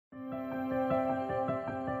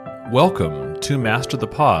Welcome to Master the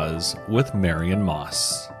Pause with Marion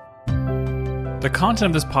Moss. The content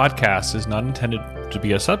of this podcast is not intended to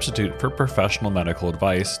be a substitute for professional medical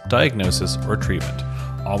advice, diagnosis, or treatment.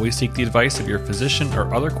 Always seek the advice of your physician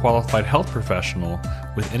or other qualified health professional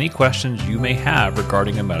with any questions you may have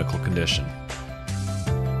regarding a medical condition.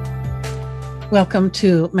 Welcome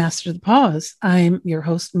to Master the Pause. I'm your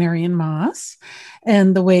host, Marion Moss,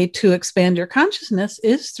 and the way to expand your consciousness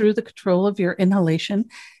is through the control of your inhalation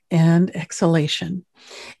and exhalation.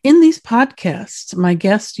 In these podcasts, my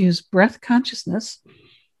guests use breath consciousness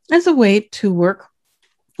as a way to work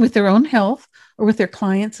with their own health or with their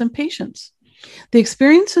clients and patients. The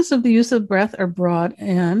experiences of the use of breath are broad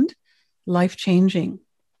and life-changing.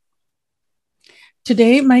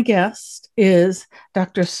 Today, my guest is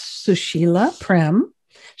Dr. Sushila Prem.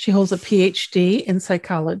 She holds a PhD in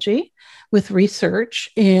psychology with research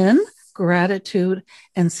in gratitude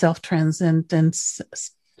and self-transcendence.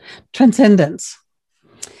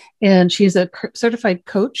 And she's a certified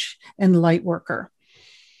coach and light worker.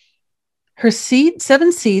 Her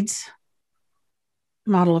seven seeds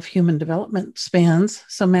model of human development spans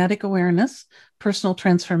somatic awareness, personal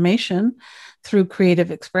transformation through creative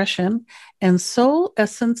expression, and soul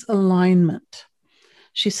essence alignment.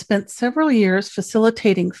 She spent several years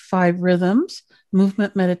facilitating 5 rhythms,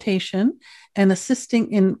 movement meditation, and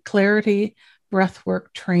assisting in clarity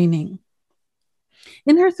breathwork training.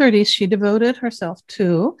 In her 30s, she devoted herself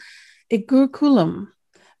to a gurukulam,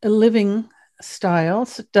 a living style,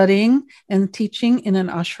 studying and teaching in an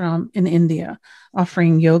ashram in India,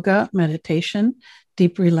 offering yoga, meditation,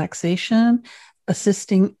 deep relaxation,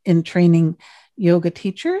 assisting in training yoga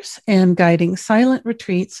teachers, and guiding silent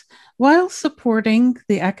retreats while supporting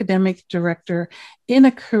the academic director in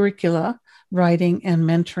a curricula, writing and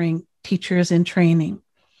mentoring teachers in training.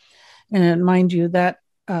 And mind you, that's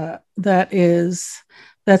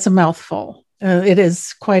a mouthful. It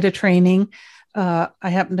is quite a training. I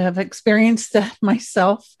happen to have experienced that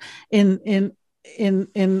myself in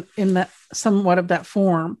that somewhat of that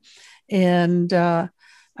form, and I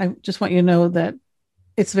just want you to know that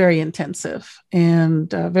it's very intensive and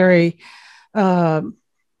very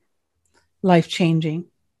life-changing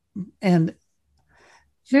and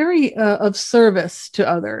very of service to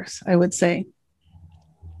others, I would say.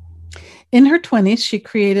 In her 20s, she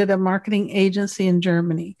created a marketing agency in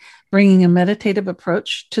Germany, bringing a meditative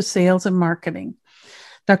approach to sales and marketing.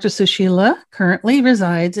 Dr. Sushila currently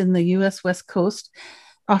resides in the U.S. West Coast,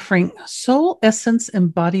 offering soul essence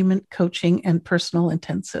embodiment coaching and personal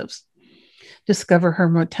intensives. Discover her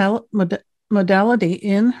modality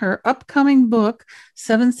in her upcoming book,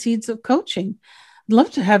 7 Seeds of Coaching. I'd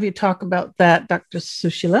love to have you talk about that, Dr.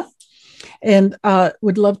 Sushila, and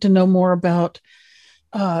would love to know more about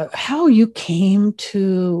how you came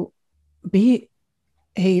to be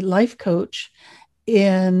a life coach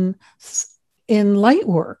in light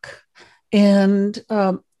work. And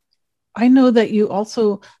I know that you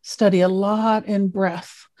also study a lot in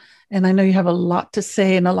breath, and I know you have a lot to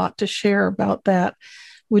say and a lot to share about that.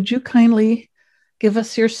 Would you kindly give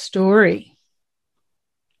us your story?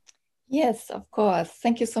 Yes, of course.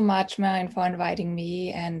 Thank you so much, Marion, for inviting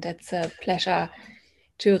me. And it's a pleasure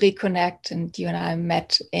to reconnect. And you and I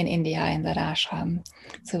met in India in that ashram.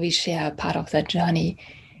 So we share part of that journey.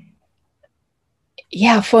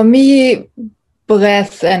 Yeah, for me,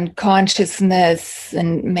 breath and consciousness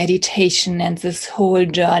and meditation and this whole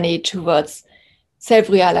journey towards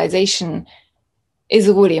self-realization is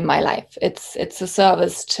really in my life. It's a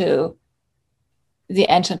service to the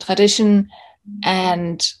ancient tradition,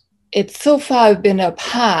 and it's so far been a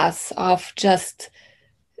path of just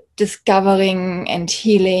discovering and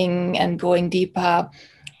healing and going deeper.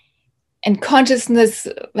 And consciousness,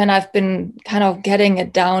 when I've been kind of getting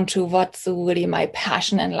it down to what's really my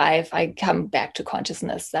passion in life, I come back to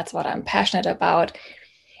consciousness. That's what I'm passionate about,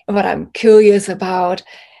 what I'm curious about.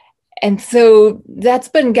 And so that's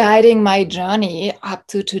been guiding my journey up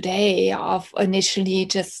to today of initially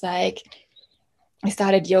just like, I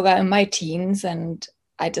started yoga in my teens and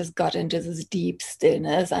I just got into this deep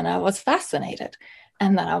stillness and I was fascinated.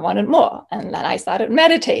 And then I wanted more. And then I started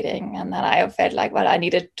meditating. And then I felt like, well, I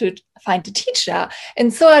needed to find a teacher.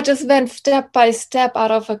 And so I just went step by step out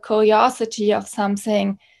of a curiosity of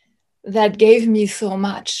something that gave me so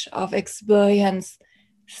much of experience,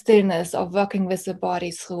 stillness, of working with the body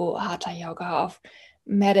through hatha yoga, of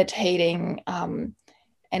meditating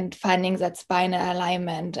and finding that spinal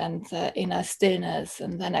alignment and the inner stillness,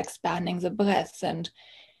 and then expanding the breath and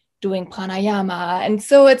doing pranayama. And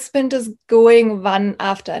so it's been just going one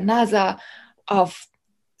after another of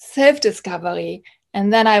self-discovery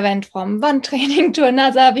And then I went from one training to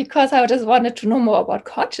another because I just wanted to know more about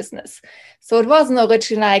consciousness. So it wasn't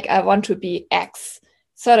originally like I want to be X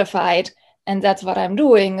certified and that's what I'm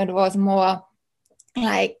doing. It was more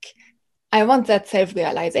like I want that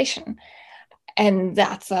self-realization. And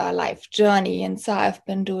that's a life journey. And so I've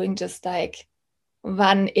been doing just like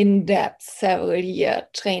one in-depth several-year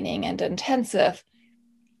training and intensive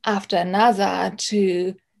after another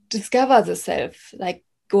to discover the self, like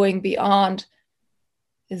going beyond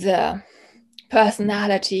the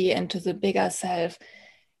personality into the bigger self.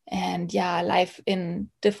 And yeah, life in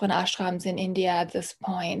different ashrams in India at this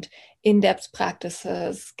point, in-depth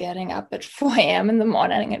practices, getting up at 4 a.m. in the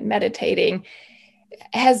morning and meditating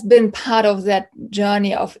has been part of that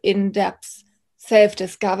journey of in-depth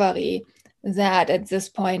self-discovery that at this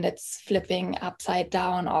point it's flipping upside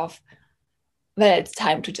down of, well, it's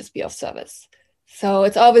time to just be of service. So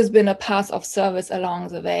it's always been a path of service along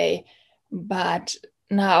the way, but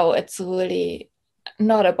now it's really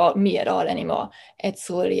not about me at all anymore. It's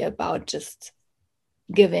really about just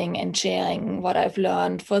giving and sharing what I've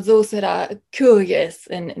learned for those that are curious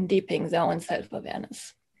in deepening their own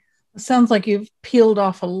self-awareness. It sounds like you've peeled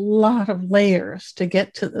off a lot of layers to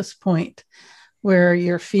get to this point where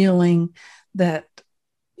you're feeling that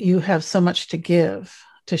you have so much to give,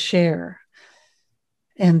 to share,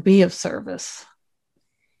 and be of service.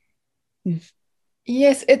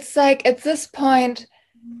 Yes, it's like at this point,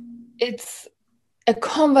 it's a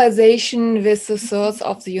conversation with the source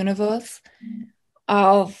of the universe,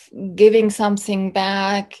 of giving something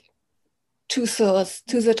back to source,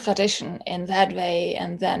 to the tradition in that way.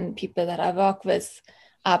 And then people that I work with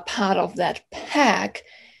are part of that pack.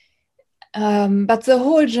 But the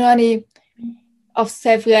whole journey of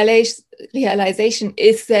self-realization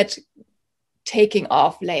is that taking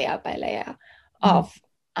off layer by layer of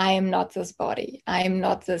I am not this body, I am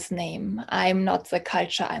not this name, I'm not the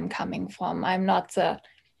culture I'm coming from, I'm not the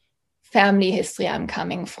family history I'm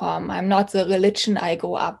coming from, I'm not the religion I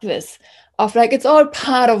grew up with. Of like, it's all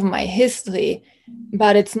part of my history,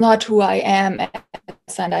 but it's not who I am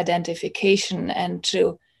as an identification, and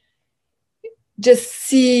to just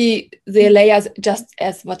see the layers just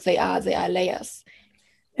as what they are layers.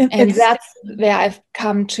 And that's where I've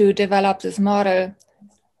come to develop this model,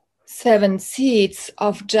 7 seeds,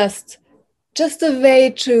 of just a way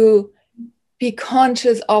to be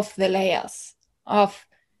conscious of the layers of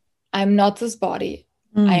I'm not this body.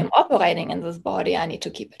 I'm operating in this body. I need to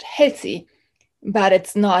keep it healthy, but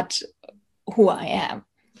it's not who I am.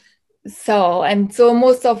 So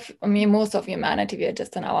most of humanity, we are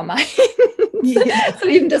just in our mind. Yeah. So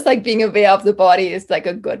even just like being aware of the body is like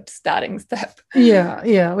a good starting step.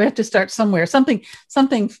 Yeah. We have to start somewhere, something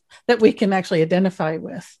that we can actually identify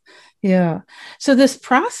with. Yeah. So this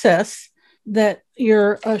process that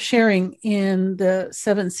you're sharing in the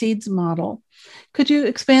 7 seeds model, could you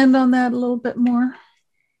expand on that a little bit more?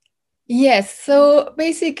 Yes. So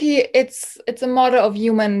basically it's a model of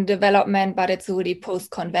human development, but it's really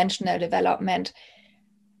post-conventional development,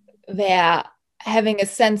 where having a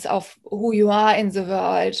sense of who you are in the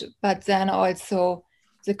world, but then also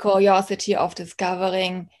the curiosity of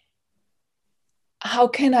discovering how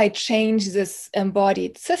can I change this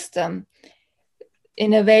embodied system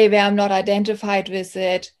in a way where I'm not identified with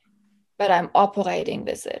it, but I'm operating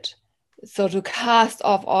with it. So to cast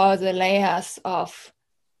off all the layers of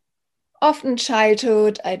often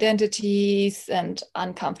childhood identities and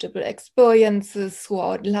uncomfortable experiences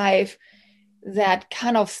throughout life that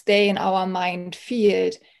kind of stay in our mind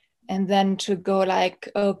field, and then to go like,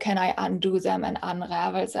 oh, can I undo them and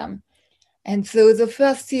unravel them? And so the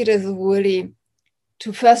first seed is really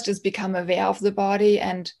to first just become aware of the body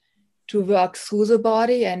and to work through the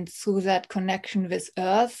body and through that connection with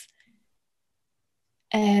earth.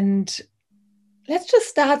 And let's just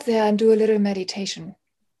start there and do a little meditation.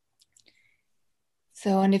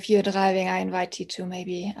 So, and if you're driving, I invite you to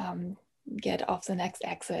maybe get off the next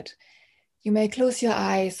exit. You may close your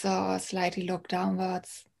eyes or slightly look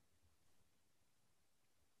downwards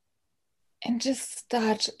and just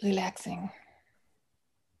start relaxing.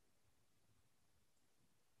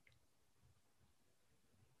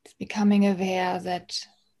 Just becoming aware that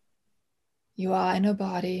you are in a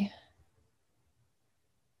body.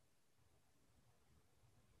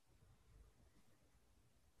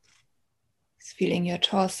 Just feeling your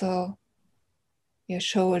torso, your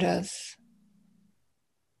shoulders,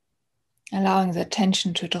 allowing the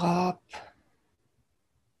tension to drop.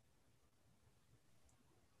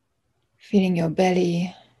 Feeling your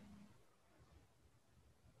belly,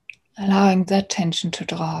 allowing that tension to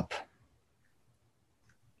drop.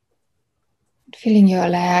 Feeling your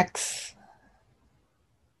legs,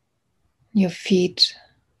 your feet,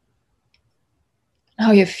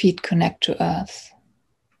 how your feet connect to earth.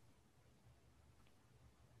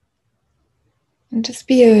 And just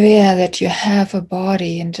be aware that you have a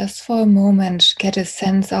body, and just for a moment get a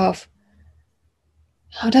sense of,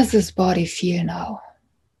 how does this body feel now?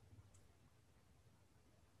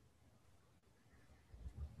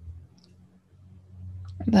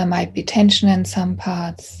 There might be tension in some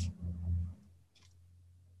parts.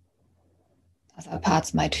 Other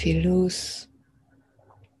parts might feel loose.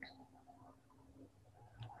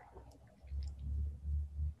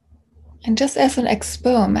 And just as an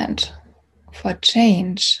experiment for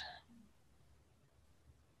change,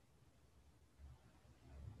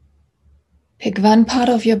 pick one part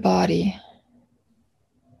of your body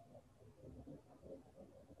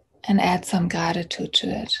and add some gratitude to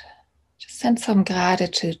it. Just send some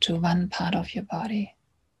gratitude to one part of your body.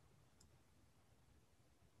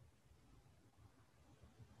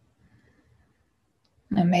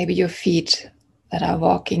 And maybe your feet that are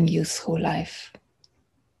walking you through life.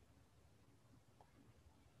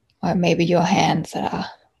 Or maybe your hands that are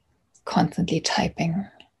constantly typing.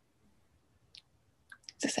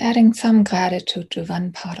 Just adding some gratitude to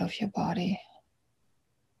one part of your body.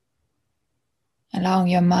 Allowing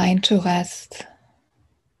your mind to rest.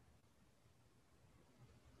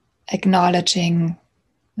 Acknowledging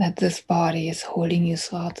that this body is holding you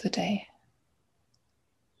throughout the day.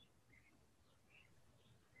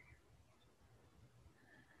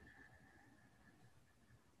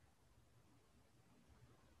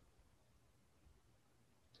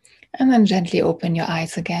 And then gently open your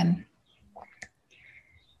eyes again.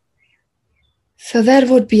 So that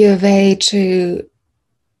would be a way to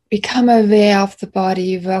become aware of the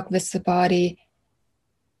body, work with the body,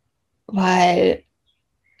 while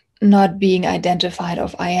not being identified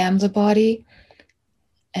of I am the body.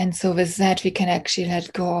 And so with that, we can actually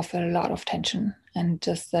let go of a lot of tension and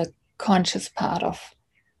just the conscious part of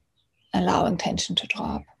allowing tension to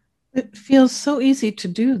drop. It feels so easy to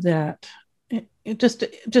do that. It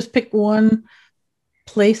just pick one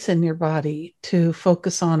place in your body to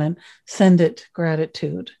focus on and send it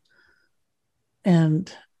gratitude.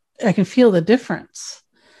 And I can feel the difference.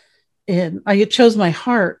 And I chose my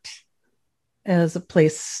heart as a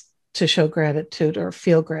place to show gratitude or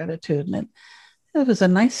feel gratitude. And it was a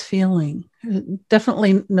nice feeling. I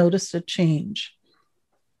definitely noticed a change,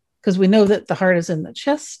 because we know that the heart is in the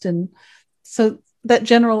chest. And so that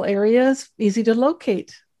general area is easy to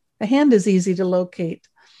locate. The hand is easy to locate.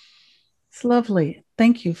 It's lovely.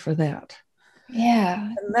 Thank you for that.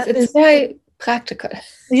 Yeah, it's very practical.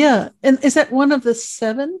 Yeah. And is that one of the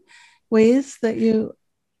 7 ways that you...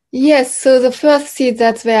 Yes. So the first seed,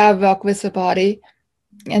 that's where I work with the body.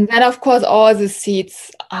 And then, of course, all the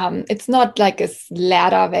seeds, it's not like a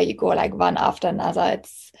ladder where you go like one after another.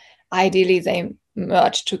 It's ideally they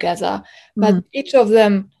merge together. But each of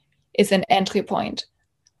them is an entry point.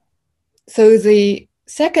 So the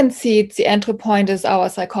second seed, the entry point is our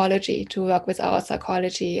psychology, to work with our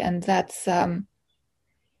psychology. And that's,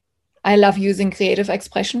 I love using creative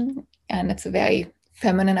expression. And it's a very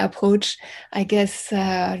feminine approach, I guess,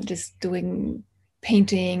 just doing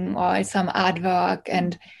painting or some artwork.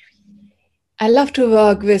 And I love to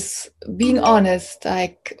work with being honest,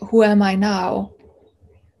 like, who am I now?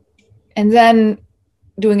 And then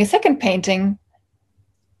doing a second painting,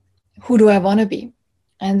 who do I want to be?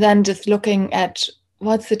 And then just looking at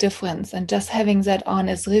what's the difference and just having that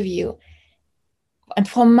honest review. And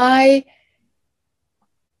from my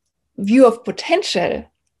view of potential,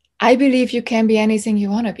 I believe you can be anything you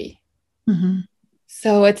want to be. Mm-hmm.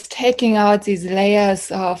 So it's taking out these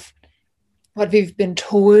layers of what we've been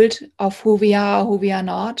told of who we are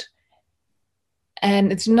not.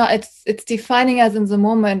 And it's defining us in the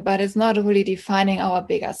moment, but it's not really defining our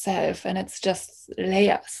bigger self. And it's just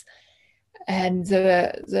layers. And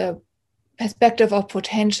the perspective of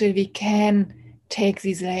potential, we can take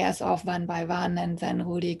these layers off one by one and then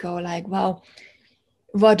really go like, wow,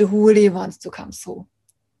 what really wants to come through.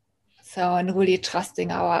 So, and really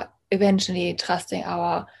eventually trusting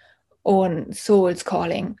our own soul's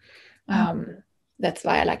calling. That's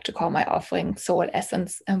why I like to call my offering Soul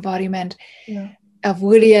Essence Embodiment. Yeah. Of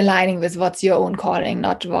really aligning with what's your own calling,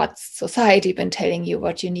 not what's society been telling you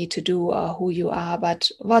what you need to do or who you are, but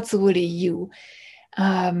what's really you.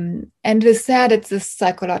 And with that, it's this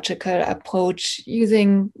psychological approach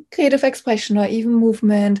using creative expression or even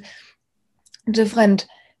movement, different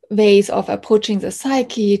ways of approaching the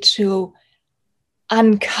psyche to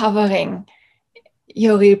uncovering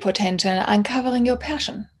your real potential, uncovering your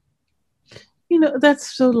passion.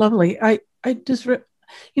 That's so lovely. I just,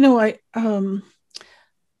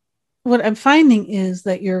 what I'm finding is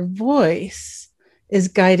that your voice is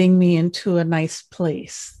guiding me into a nice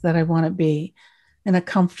place that I want to be, in a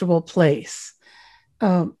comfortable place.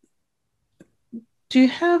 Um, do you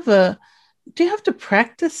have to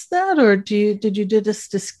practice that, or did you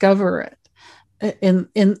just discover it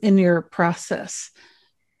in your process?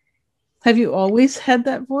 Have you always had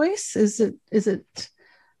that voice? Is it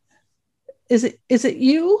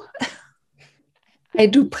you? I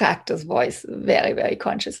do practice voice very, very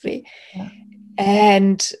consciously. Yeah.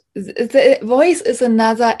 And the voice is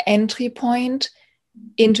another entry point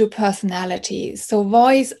into personality. So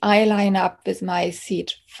voice, I line up with my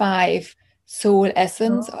seed 5 soul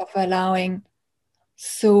essence of allowing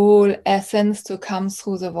soul essence to come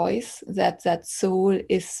through the voice, that soul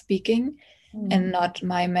is speaking and not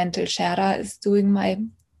my mental chatter is doing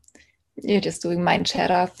mind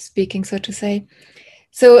chatter speaking, so to say.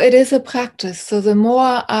 So it is a practice. So the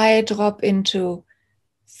more I drop into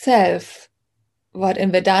self, what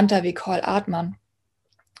in Vedanta we call Atman,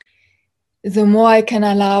 the more I can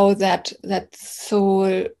allow that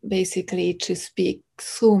soul basically to speak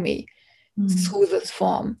through me, through this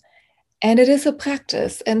form. And it is a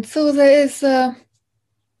practice. And so there is I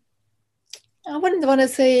wouldn't want to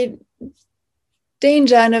say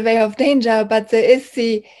danger in a way of danger, but there is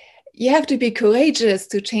you have to be courageous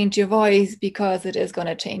to change your voice, because it is going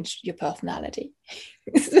to change your personality,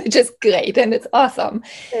 which is great and it's awesome.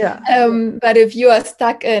 Yeah. But if you are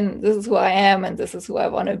stuck in, this is who I am and this is who I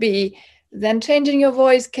want to be, then changing your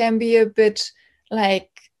voice can be a bit like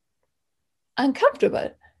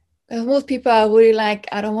uncomfortable. Because most people are really like,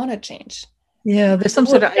 I don't want to change. Yeah, there's some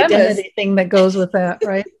sort of identity thing that goes with that,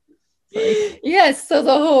 right? Yes, so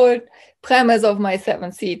the whole premise of my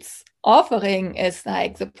 7 Seeds offering is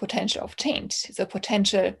like the potential of change, the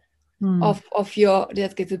potential of your,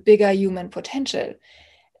 the bigger human potential.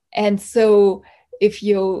 And so if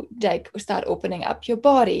you like start opening up your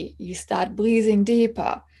body, you start breathing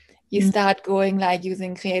deeper, you start going like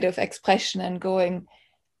using creative expression and going,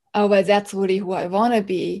 oh, well, that's really who I want to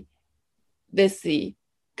be, with the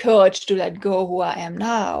courage to let go who I am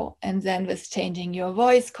now. And then with changing your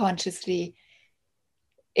voice consciously,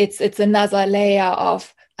 it's another layer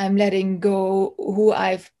of I'm letting go who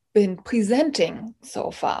I've been presenting so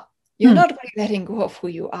far. You're not really letting go of who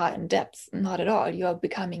you are in depth, not at all. You are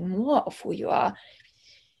becoming more of who you are.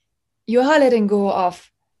 You are letting go of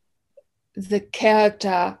the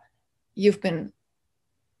character you've been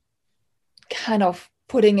kind of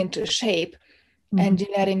putting into shape, and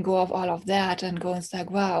you're letting go of all of that and going like,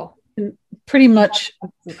 wow. And pretty much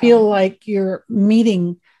feel like you're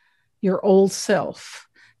meeting your old self,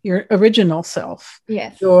 your original self,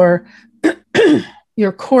 yes, your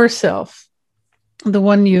core self, the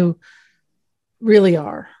one you really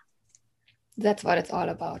are. That's what it's all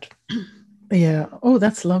about. Yeah. Oh,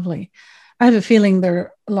 that's lovely. I have a feeling there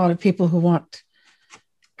are a lot of people who want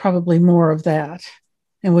probably more of that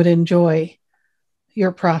and would enjoy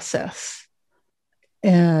your process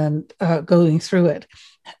and going through it.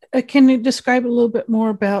 Can you describe a little bit more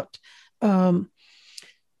about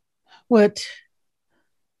what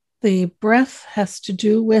the breath has to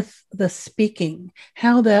do with the speaking,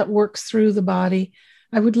 how that works through the body?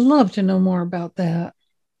 I would love to know more about that.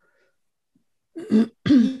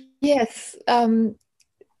 Yes,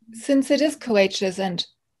 since it is courageous and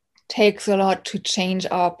takes a lot to change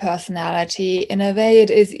our personality, in a way it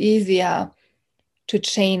is easier to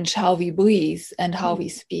change how we breathe and how we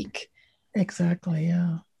speak. Exactly,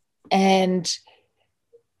 yeah. And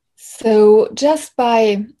so just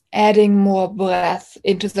by adding more breath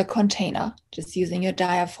into the container, just using your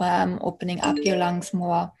diaphragm, opening up your lungs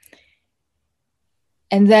more,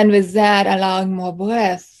 and then with that allowing more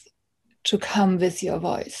breath to come with your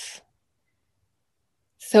voice.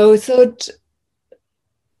 So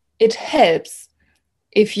it helps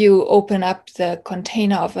if you open up the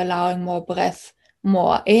container of allowing more breath,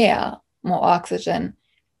 more air, more oxygen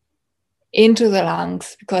into the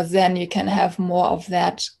lungs, because then you can have more of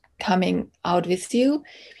that coming out with you.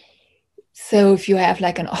 So if you have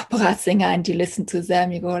like an opera singer and you listen to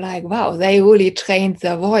them, you go like, wow, they really trained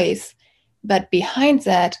their voice. But behind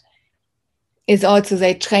that is also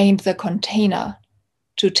they trained the container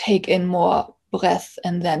to take in more breath,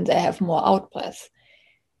 and then they have more out breath.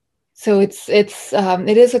 So it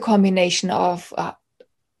is a combination of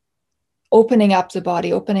opening up the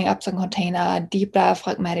body, opening up the container, deep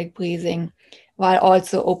diaphragmatic breathing, while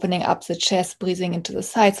also opening up the chest, breathing into the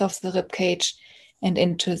sides of the rib cage and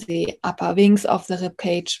into the upper wings of the rib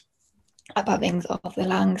cage, upper wings of the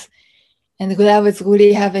lungs. And there is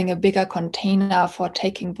really having a bigger container for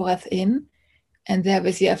taking breath in, and there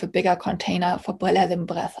is you have a bigger container for letting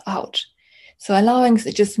breath out. So allowing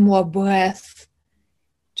just more breath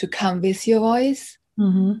to come with your voice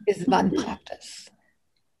is one practice.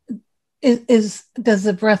 Does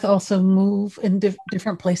the breath also move in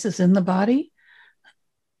different places in the body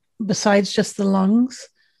besides just the lungs?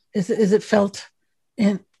 Is it felt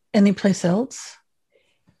in any place else?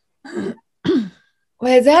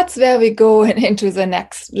 Well, that's where we go into the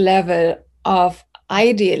next level of,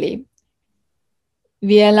 ideally,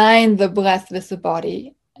 we align the breath with the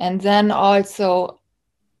body. And then also,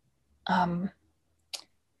 let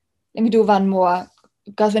me do one more,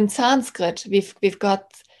 because in Sanskrit, we've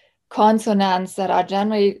got consonants that are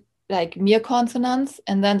generally like mere consonants,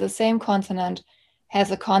 and then the same consonant has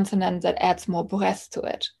a consonant that adds more breath to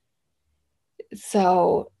it.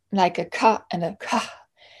 So like a ka and a ka,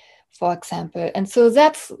 for example. And so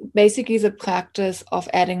that's basically the practice of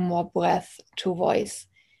adding more breath to voice.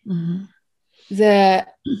 The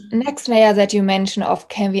next layer that you mentioned of,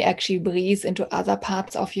 can we actually breathe into other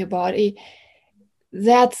parts of your body?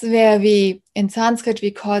 That's where in Sanskrit,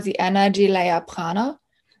 we call the energy layer prana.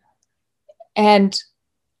 And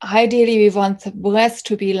ideally, we want the breath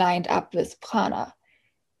to be lined up with prana.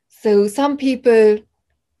 So some people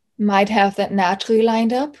might have that naturally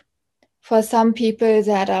lined up. For some people,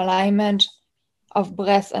 that alignment of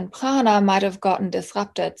breath and prana might have gotten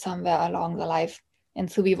disrupted somewhere along the life. And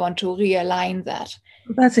so we want to realign that.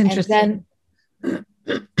 That's interesting. And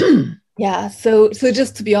then, yeah, so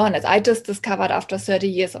just to be honest, I just discovered after 30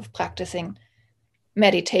 years of practicing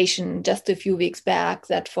meditation just a few weeks back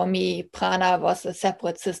that for me, prana was a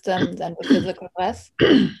separate system than the physical breath.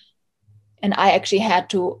 And I actually had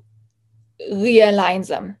to realign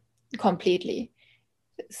them completely.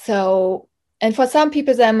 So, and for some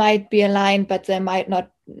people, they might be aligned, but they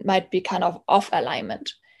might be kind of off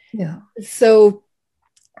alignment. Yeah. So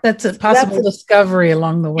that's a possible discovery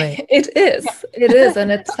along the way. It is,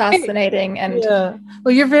 and it's fascinating. And yeah,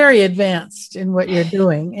 well, you're very advanced in what you're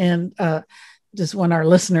doing, and just want our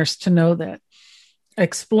listeners to know that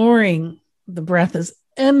exploring the breath is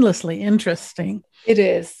endlessly interesting. It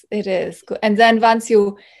is. And then once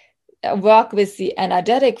you work with the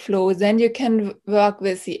energetic flow, then you can work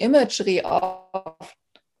with the imagery of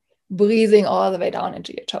breathing all the way down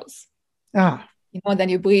into your toes. Then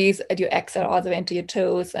you breathe and you exhale all the way into your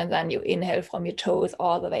toes, and then you inhale from your toes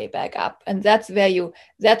all the way back up. And that's when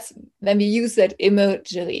we use that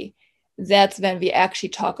imagery, that's when we actually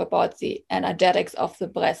talk about the energetics of the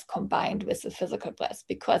breath combined with the physical breath,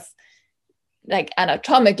 because like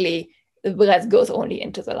anatomically, the breath goes only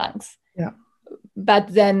into the lungs. Yeah.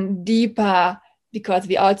 But then deeper, because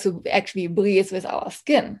we also actually breathe with our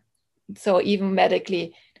skin. So even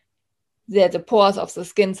medically, the pores of the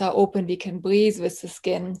skin are open, we can breathe with the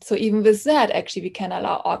skin. So even with that, actually, we can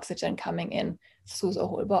allow oxygen coming in through the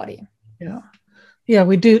whole body. Yeah,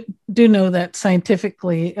 we do know that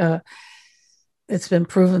scientifically, it's been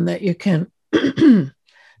proven that you can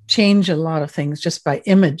change a lot of things just by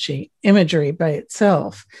imagery by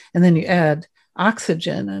itself, and then you add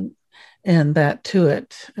oxygen and that to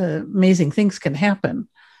it. Amazing things can happen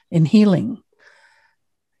in healing.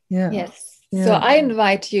 Yes. So I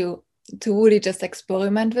invite you to really just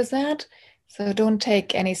experiment with that. So don't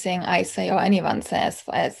take anything I say or anyone says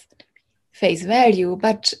as face value,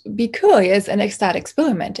 but be curious and start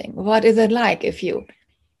experimenting. What is it like if you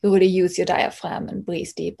really use your diaphragm and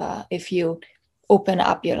breathe deeper? If you open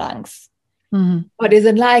up your lungs? What is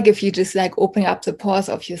it like if you just like open up the pores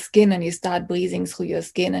of your skin and you start breathing through your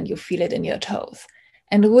skin and you feel it in your toes?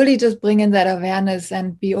 And really just bring in that awareness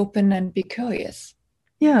and be open and be curious.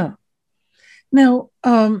 Yeah. Now,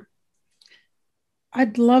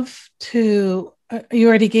 I'd love to, you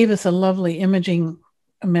already gave us a lovely imaging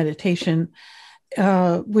meditation.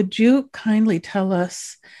 Would you kindly tell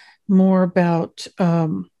us more about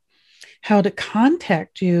how to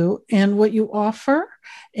contact you and what you offer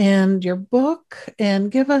and your book, and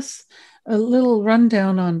give us a little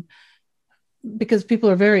rundown on, because people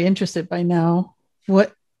are very interested by now,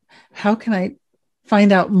 how can I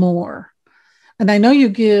find out more? And I know you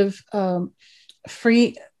give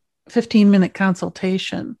free 15-minute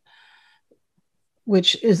consultation,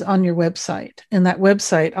 which is on your website. And that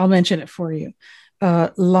website, I'll mention it for you,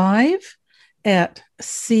 live at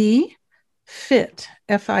cfit.com.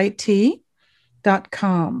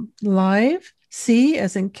 Live, C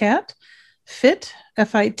as in cat, fit,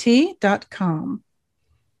 FIT.com.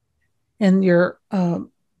 And your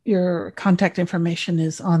contact information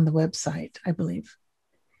is on the website, I believe.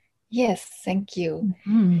 Yes, thank you.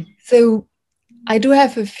 So I do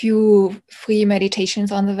have a few free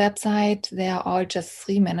meditations on the website. They are all just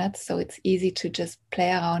 3 minutes, so it's easy to just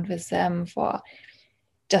play around with them for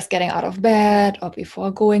just getting out of bed or before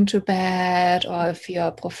going to bed, or if you're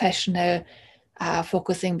a professional,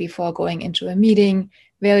 focusing before going into a meeting,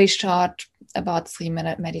 very short, about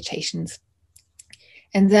 3-minute meditations.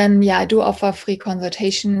 And then, I do offer free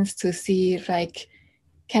consultations to see, like,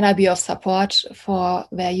 can I be of support for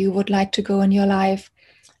where you would like to go in your life?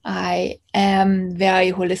 I am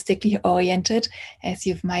very holistically oriented, as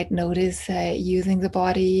you might notice, using the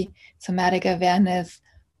body, somatic awareness,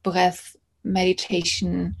 breath,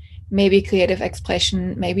 meditation, maybe creative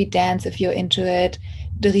expression, maybe dance if you're into it,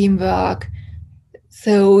 dream work.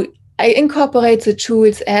 So I incorporate the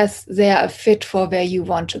tools as they are a fit for where you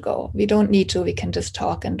want to go. We don't need to, we can just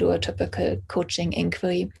talk and do a typical coaching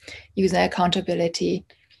inquiry using accountability.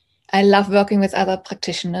 I love working with other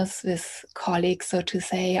practitioners, with colleagues, so to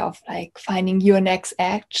say, of like finding your next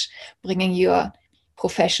act, bringing your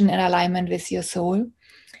profession in alignment with your soul.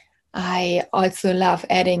 I also love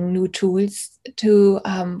adding new tools to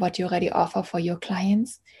what you already offer for your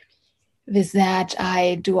clients. With that,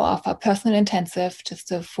 I do offer personal intensive,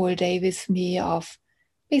 just a full day with me of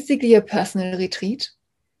basically a personal retreat.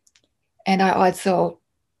 And I also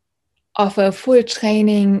offer full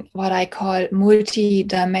training, what I call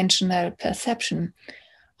multi-dimensional perception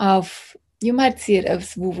of, you might see it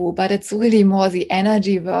as woo-woo, but it's really more the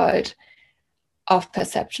energy world of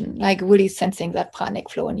perception, like really sensing that pranic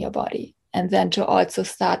flow in your body. And then to also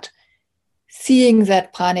start seeing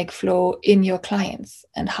that pranic flow in your clients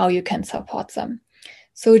and how you can support them.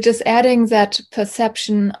 So just adding that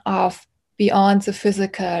perception of beyond the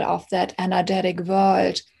physical, of that energetic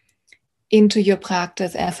world into your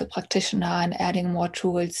practice as a practitioner, and adding more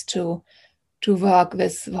tools to work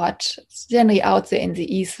with what's generally out there in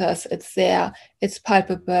the ethers. It's there, it's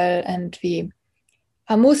palpable, and we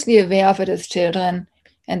are mostly aware of it as children,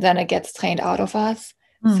 and then it gets trained out of us.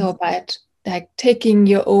 So by like taking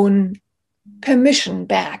your own permission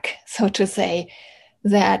back, so to say,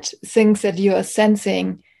 that things that you are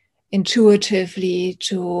sensing intuitively,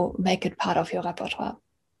 to make it part of your repertoire.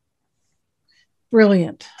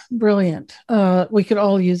 Brilliant. We could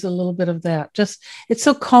all use a little bit of that. Just, it's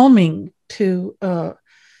so calming to go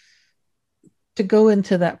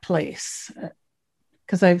into that place,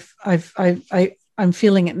 because I'm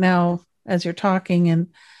feeling it now as you're talking, and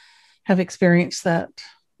have experienced that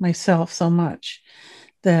myself so much,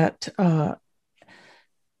 that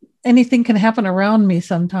anything can happen around me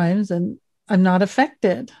sometimes and I'm not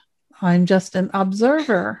affected. I'm just an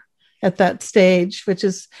observer at that stage, which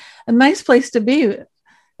is a nice place to be,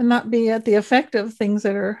 and not be at the effect of things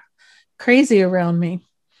that are crazy around me.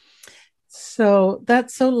 So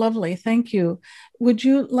that's so lovely. Thank you. Would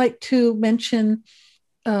you like to mention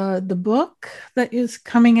the book that is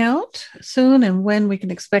coming out soon, and when we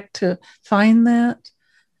can expect to find that?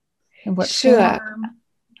 And what Sure. form?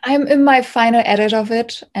 I'm in my final edit of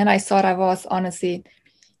it, and I thought I was, honestly,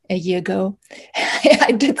 a year ago.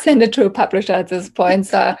 I did send it to a publisher at this point,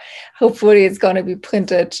 so hopefully it's going to be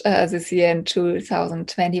printed this year in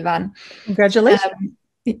 2021. Congratulations.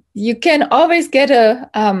 You can always get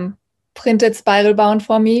a printed spiral bound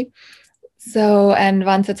for me. So, and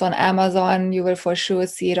once it's on Amazon, you will for sure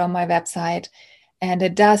see it on my website. And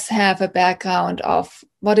it does have a background of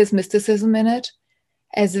what is mysticism in it,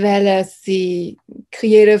 as well as the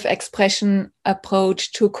creative expression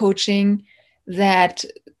approach to coaching that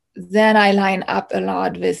then I line up a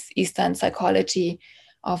lot with Eastern psychology,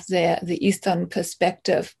 of the Eastern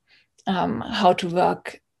perspective, how to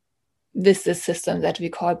work with this system that we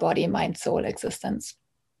call body, mind, soul existence.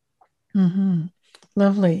 Mm-hmm.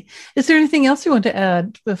 Lovely. Is there anything else you want to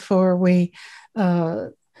add before we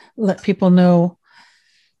let people know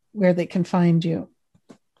where they can find you?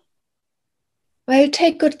 Well,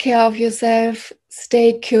 take good care of yourself,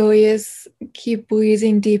 stay curious, keep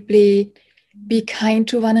breathing deeply, be kind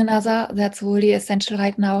to one another. That's really essential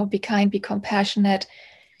right now. Be kind, be compassionate,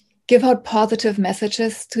 give out positive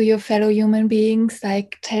messages to your fellow human beings,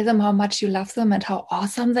 like tell them how much you love them and how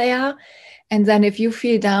awesome they are. And then if you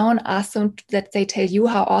feel down, ask them that they tell you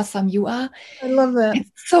how awesome you are. I love that.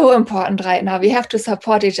 It's so important right now. We have to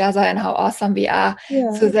support each other and how awesome we are,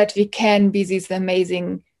 so that we can be these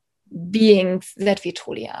amazing beings that we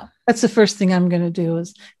truly are. That's the first thing I'm going to do,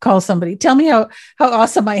 is call somebody. Tell me how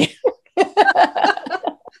awesome I am.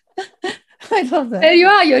 I love that. There you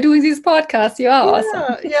are. You're doing these podcasts. You are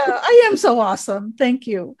awesome. Yeah, I am so awesome. Thank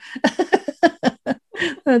you.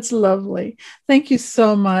 That's lovely. Thank you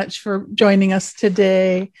so much for joining us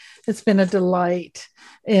today. It's been a delight,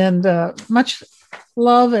 and much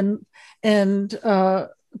love and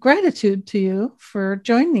gratitude to you for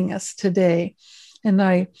joining us today. And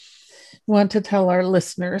I want to tell our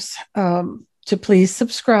listeners to please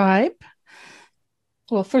subscribe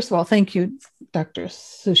Well, first of all, thank you, Dr.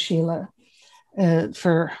 Sushila,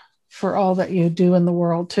 for all that you do in the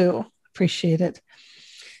world too. Appreciate it.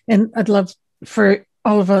 And I'd love for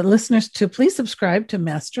all of our listeners to please subscribe to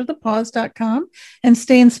masterthepause.com and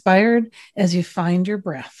stay inspired as you find your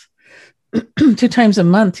breath. 2 times a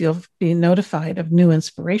month, you'll be notified of new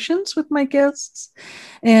inspirations with my guests.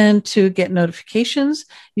 And to get notifications,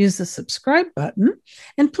 use the subscribe button.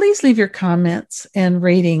 And please leave your comments and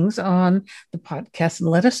ratings on the podcast and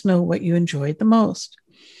let us know what you enjoyed the most.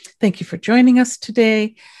 Thank you for joining us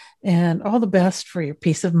today, and all the best for your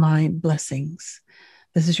peace of mind. Blessings.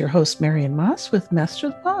 This is your host, Marian Moss, with Master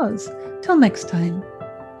of the Pause. Till next time.